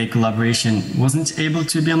Hyper-K collaboration, wasn't able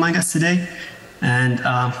to be among us today. And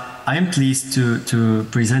I am pleased to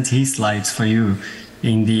present his slides for you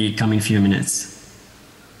in the coming few minutes.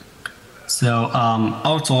 So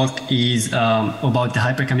our talk is about the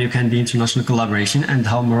Hyper-Kamikande international collaboration and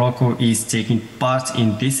how Morocco is taking part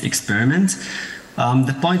in this experiment.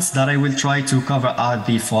 The points that I will try to cover are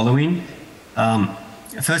the following.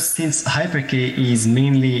 First, since Hyper-K is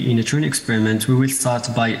mainly a neutrino experiment, we will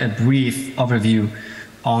start by a brief overview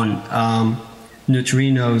on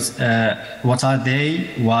neutrinos. What are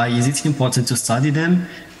they? Why is it important to study them?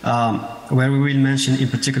 Where we will mention in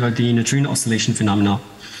particular the neutrino oscillation phenomena.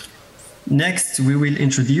 Next, we will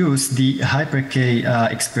introduce the Hyper-K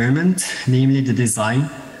experiment, namely the design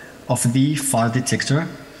of the far detector,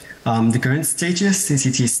 the current stages since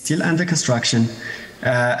it is still under construction,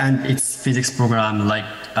 and its physics program like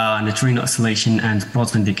neutrino oscillation and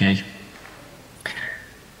proton decay.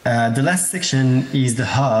 The last section is the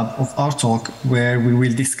hub of our talk, where we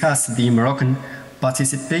will discuss the Moroccan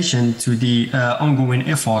participation to the ongoing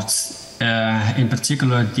efforts, in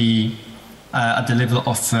particular at the level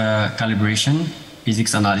of calibration,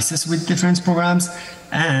 physics analysis with different programs,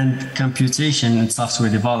 and computation and software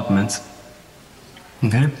development.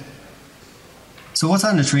 Okay. So what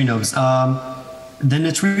are neutrinos? The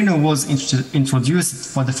neutrino was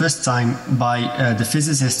introduced for the first time by the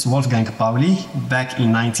physicist Wolfgang Pauli back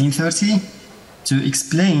in 1930 to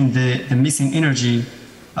explain the missing energy,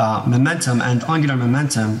 momentum and angular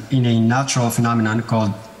momentum in a natural phenomenon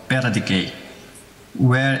called beta decay,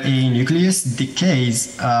 where a nucleus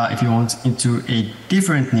decays, if you want, into a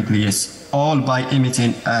different nucleus, all by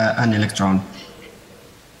emitting an electron.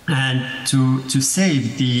 And to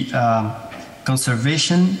save the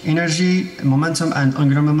conservation energy, momentum, and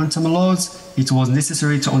angular momentum laws, it was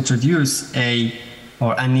necessary to introduce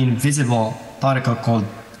an invisible particle called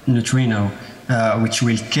neutrino, which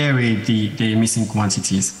will carry the missing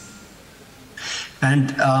quantities.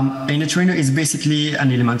 And a neutrino is basically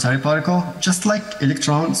an elementary particle, just like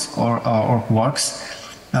electrons or quarks.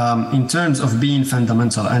 in terms of being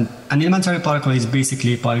fundamental. And an elementary particle is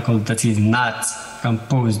basically a particle that is not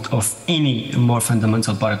composed of any more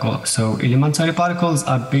fundamental particle. So elementary particles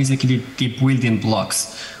are basically the building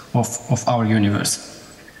blocks of our universe.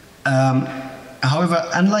 However,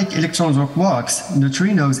 unlike electrons or quarks,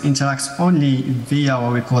 neutrinos interact only via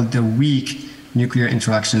what we call the weak nuclear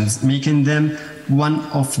interactions, making them one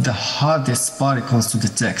of the hardest particles to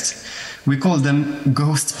detect. We call them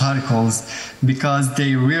ghost particles because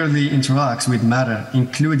they rarely interact with matter,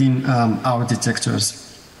 including our detectors.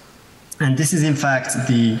 And this is in fact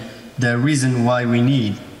the reason why we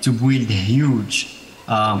need to build huge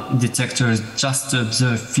detectors just to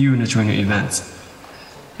observe few neutrino events.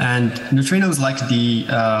 And neutrinos, like the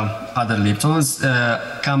other leptons,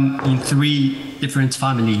 come in 3 different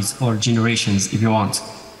families or generations, if you want.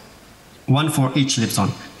 One for each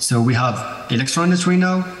lepton. So we have electron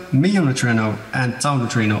neutrino, million neutrino, and tau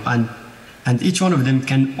neutrino, and each one of them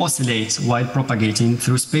can oscillate while propagating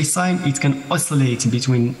through space-time. It can oscillate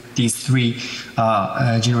between these 3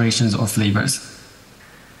 generations or flavors.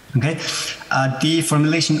 Okay, the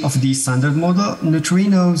formulation of the standard model,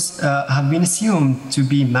 neutrinos have been assumed to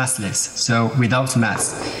be massless, so without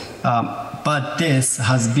mass. But this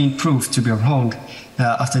has been proved to be wrong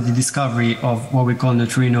after the discovery of what we call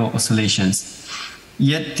neutrino oscillations.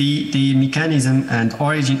 Yet the mechanism and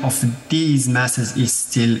origin of these masses is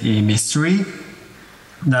still a mystery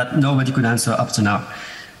that nobody could answer up to now.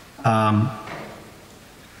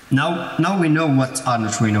 Now we know what are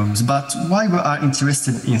neutrinos, but why we are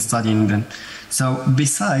interested in studying them? So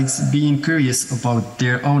besides being curious about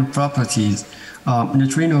their own properties,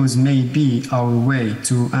 neutrinos may be our way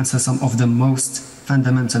to answer some of the most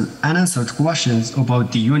fundamental unanswered questions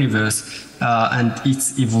about the universe and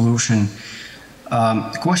its evolution.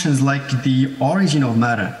 Questions like the origin of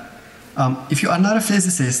matter. If you are not a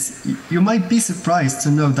physicist, you might be surprised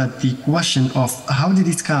to know that the question of how did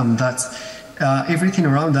it come that everything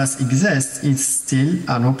around us exists is still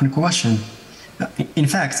an open question. In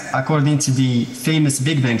fact, according to the famous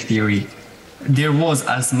Big Bang theory, there was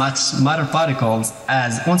as much matter particles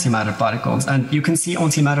as antimatter particles, and you can see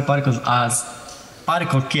antimatter particles as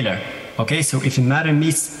particle killer. Okay, so if matter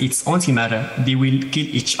meets its antimatter, they will kill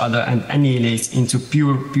each other and annihilate into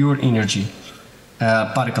pure energy,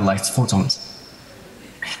 particle light, photons.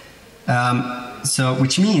 So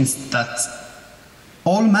which means that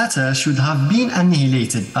all matter should have been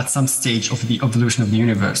annihilated at some stage of the evolution of the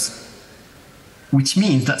universe. Which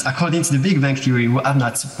means that according to the Big Bang theory, we are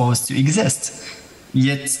not supposed to exist.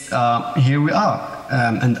 Yet here we are.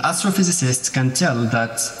 And astrophysicists can tell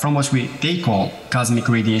that from what they call cosmic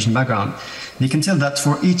radiation background, they can tell that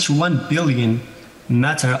for each 1 billion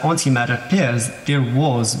matter-antimatter pairs, there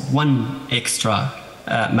was 1 extra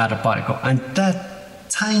matter particle. And that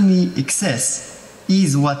tiny excess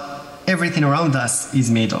is what everything around us is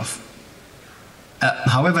made of.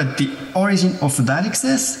 However, the origin of that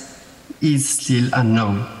excess is still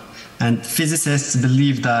unknown. And physicists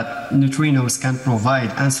believe that neutrinos can provide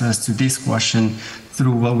answers to this question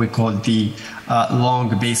through what we call the long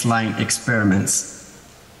baseline experiments.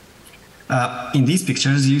 In these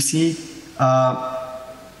pictures, you see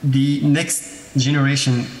the next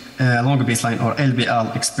generation long baseline or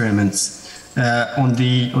LBL experiments. On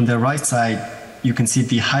the right side, you can see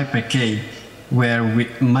the hyper-K, where we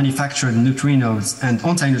manufactured neutrinos and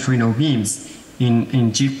anti-neutrino beams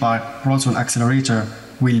in G-Park proton accelerator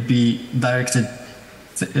will be directed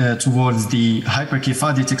towards the hyper-K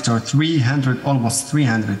far detector almost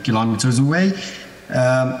 300 kilometers away,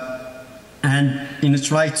 and in a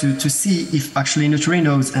try to see if actually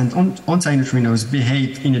neutrinos and anti-neutrinos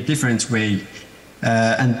behave in a different way.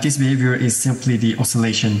 And this behavior is simply the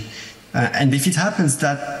oscillation. And if it happens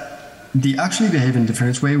that they actually behave in a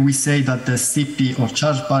different way, we say that the CP or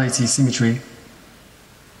charge parity symmetry,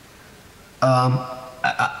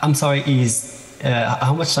 I'm sorry, is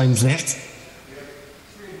how much time is left?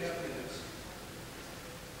 3.5 minutes.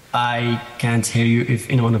 I can't hear you. If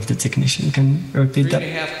anyone of the technician can repeat that.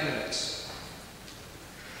 3.5 minutes.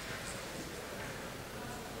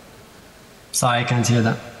 Sorry, I can't hear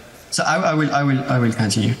that. So I will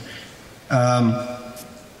continue.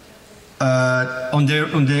 On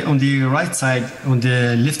the right side, on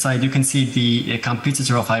the left side, you can see the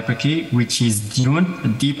competitor of hyper-K, which is Dune, a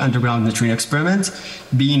deep underground neutrino experiment,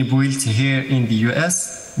 being built here in the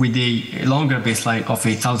US with a longer baseline of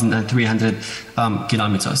 1,300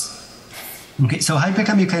 kilometers. Okay, so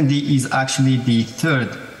hyper-Kamyukandi is actually the third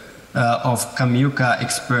of Kamyuka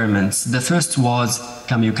experiments. The first was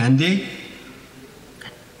Kamyukandi,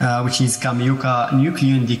 which is Kamioka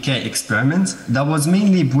nucleon decay experiment that was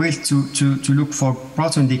mainly built to look for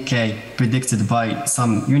proton decay predicted by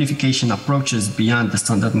some unification approaches beyond the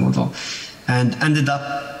standard model, and ended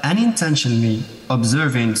up unintentionally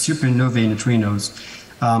observing supernovae neutrinos,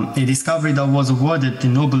 a discovery that was awarded the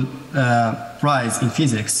Nobel Prize in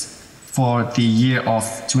Physics for the year of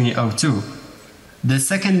 2002. The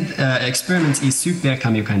second experiment is Super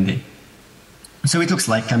Kamiokande. So it looks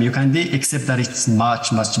like Kamiokande, except that it's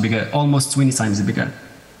much, much bigger, almost 20 times bigger.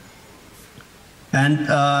 And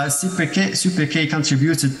Super K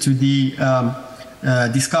contributed to the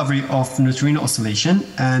discovery of neutrino oscillation,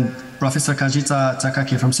 and Professor Kajita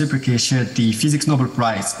Takaki from Super K shared the Physics Nobel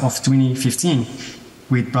Prize of 2015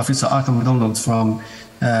 with Professor Arthur McDonald from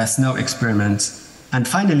SNOW experiment. And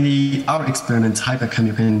finally, our experiment, Hyper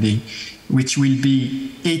Kamiokande, which will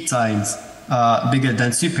be 8 times bigger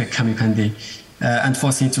than Super Kamiokande, and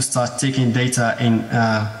foreseen to start taking data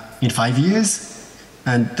in 5 years.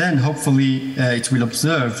 And then hopefully it will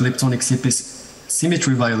observe leptonic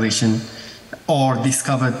symmetry violation or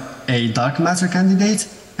discover a dark matter candidate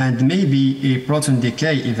and maybe a proton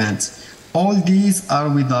decay event. All these are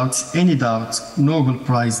without any doubt Nobel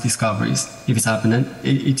Prize discoveries. If it's happening,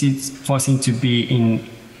 it is foreseen to be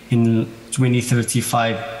in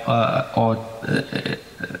 2035 or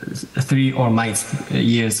 3 or more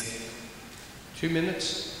years. 2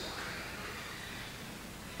 minutes.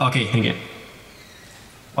 Okay, thank you.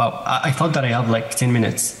 Wow, I thought that I have like 10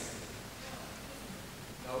 minutes.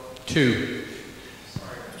 No, 2.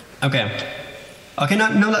 Okay. Okay,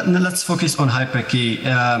 now let's focus on Hyper-K.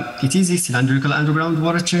 It is a cylindrical underground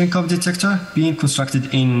water Cherenkov detector being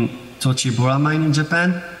constructed in Tochibora mine in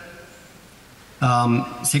Japan.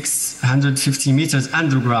 650 meters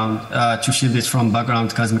underground to shield it from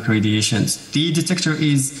background cosmic radiations. The detector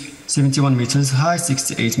is 71 meters high,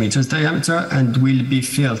 68 meters diameter, and will be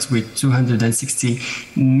filled with 260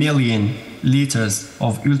 million liters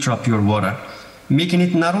of ultra-pure water, making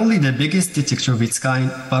it not only the biggest detector of its kind,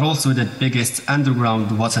 but also the biggest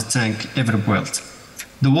underground water tank ever built.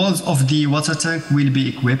 The walls of the water tank will be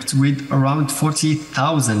equipped with around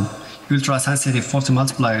 40,000 ultra-sensitive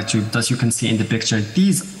photomultiplier tubes that you can see in the picture.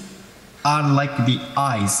 These are like the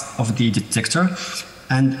eyes of the detector,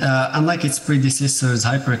 and unlike its predecessors,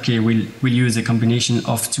 Hyper-K will use a combination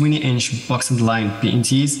of 20-inch box and line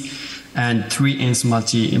PNTs and 3-inch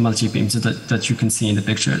multi-beams that you can see in the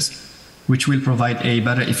pictures, which will provide a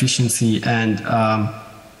better efficiency and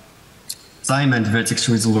time and vertex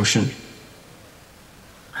resolution.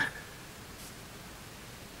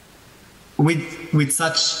 With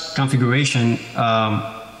such configuration,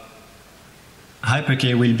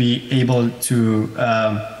 Hyper-K will be able to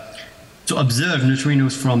observe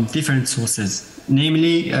neutrinos from different sources,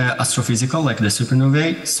 namely astrophysical, like the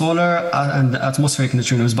supernovae, solar and atmospheric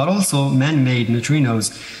neutrinos, but also man-made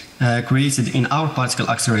neutrinos created in our particle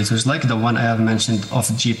accelerators, like the one I have mentioned of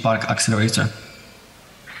G-Park accelerator.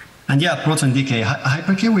 And yeah, proton decay.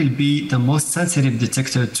 Hyper-K will be the most sensitive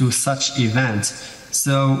detector to such events.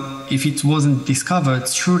 So if it wasn't discovered,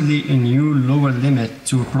 surely a new lower limit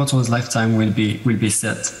to a proton's lifetime will be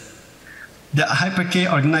set. The Hyper-K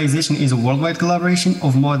organization is a worldwide collaboration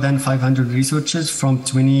of more than 500 researchers from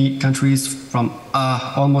 20 countries from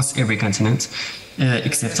almost every continent,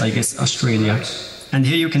 except I guess Australia. And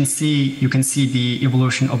here you can see the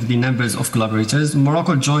evolution of the numbers of collaborators.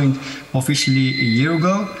 Morocco joined officially a year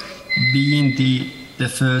ago, being the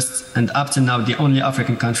first and up to now the only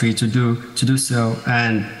African country to do so.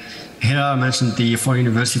 And here I mentioned the 4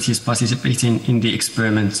 universities participating in the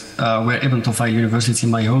experiment, where Ibn Tufayl University,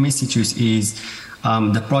 my home institute, is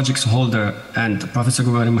the project holder, and Professor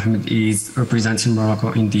Mohamed is representing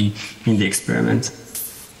Morocco in the experiment.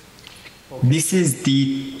 This is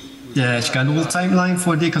the schedule timeline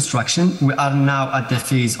for the construction. We are now at the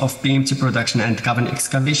phase of PMT production and cavern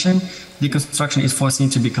excavation. The construction is foreseen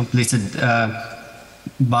to be completed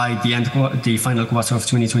by the final quarter of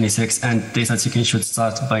 2026, and data taking should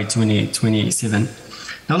start by 2027.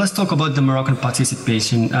 Now let's talk about the Moroccan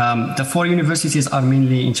participation. The 4 universities are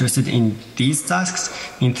mainly interested in these tasks,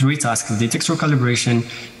 in 3 tasks: detector calibration,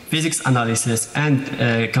 physics analysis, and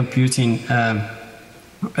computing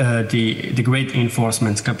the grade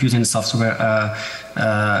enforcement, computing software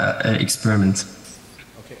experiment.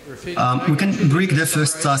 We can break the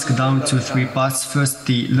first task down to 3 parts. First,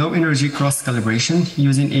 the low energy cross calibration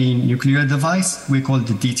using a nuclear device we call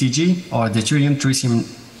the DTG, or deuterium tritium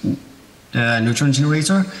neutron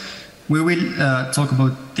generator. We will talk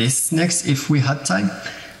about this next if we had time.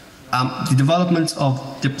 The development of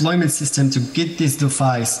deployment system to get this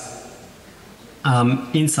device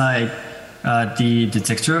inside the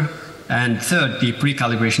detector, And third, the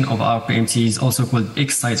pre-calibration of our PMC is also called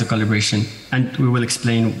ex-situ calibration, and we will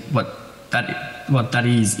explain what that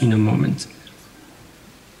is in a moment.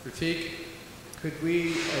 Rafiq, could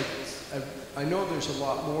we, I know there's a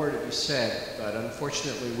lot more to be said, but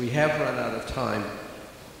unfortunately we have run out of time.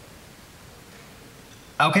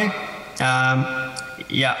 Okay.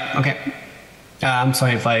 Yeah. Okay. I'm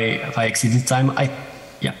sorry if I exceeded time.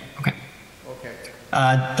 Yeah. Okay. Okay.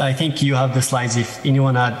 I think you have the slides. If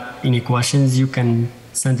anyone had any questions, you can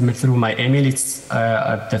send them through my email. It's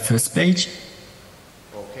at the first page.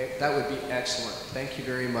 Okay, that would be excellent. Thank you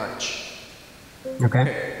very much.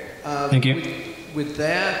 Okay. Thank you. With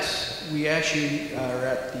that, we actually are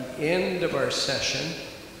at the end of our session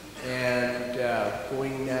and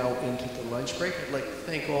going now into the lunch break. I'd like to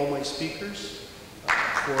thank all my speakers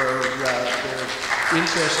for their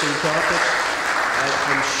interesting topics.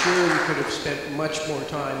 I'm sure we could have spent much more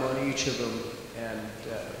time on each of them, and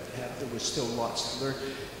there was still lots to learn.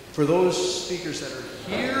 For those speakers that are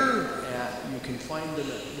here, you can find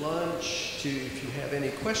them at lunch if you have any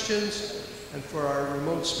questions. And for our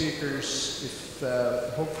remote speakers,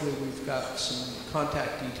 hopefully we've got some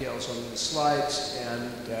contact details on the slides,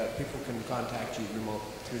 and people can contact you remote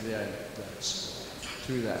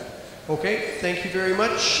through that. Okay, thank you very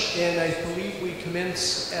much, and I believe we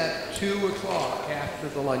commence at 2 o'clock after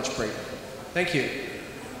the lunch break. Thank you.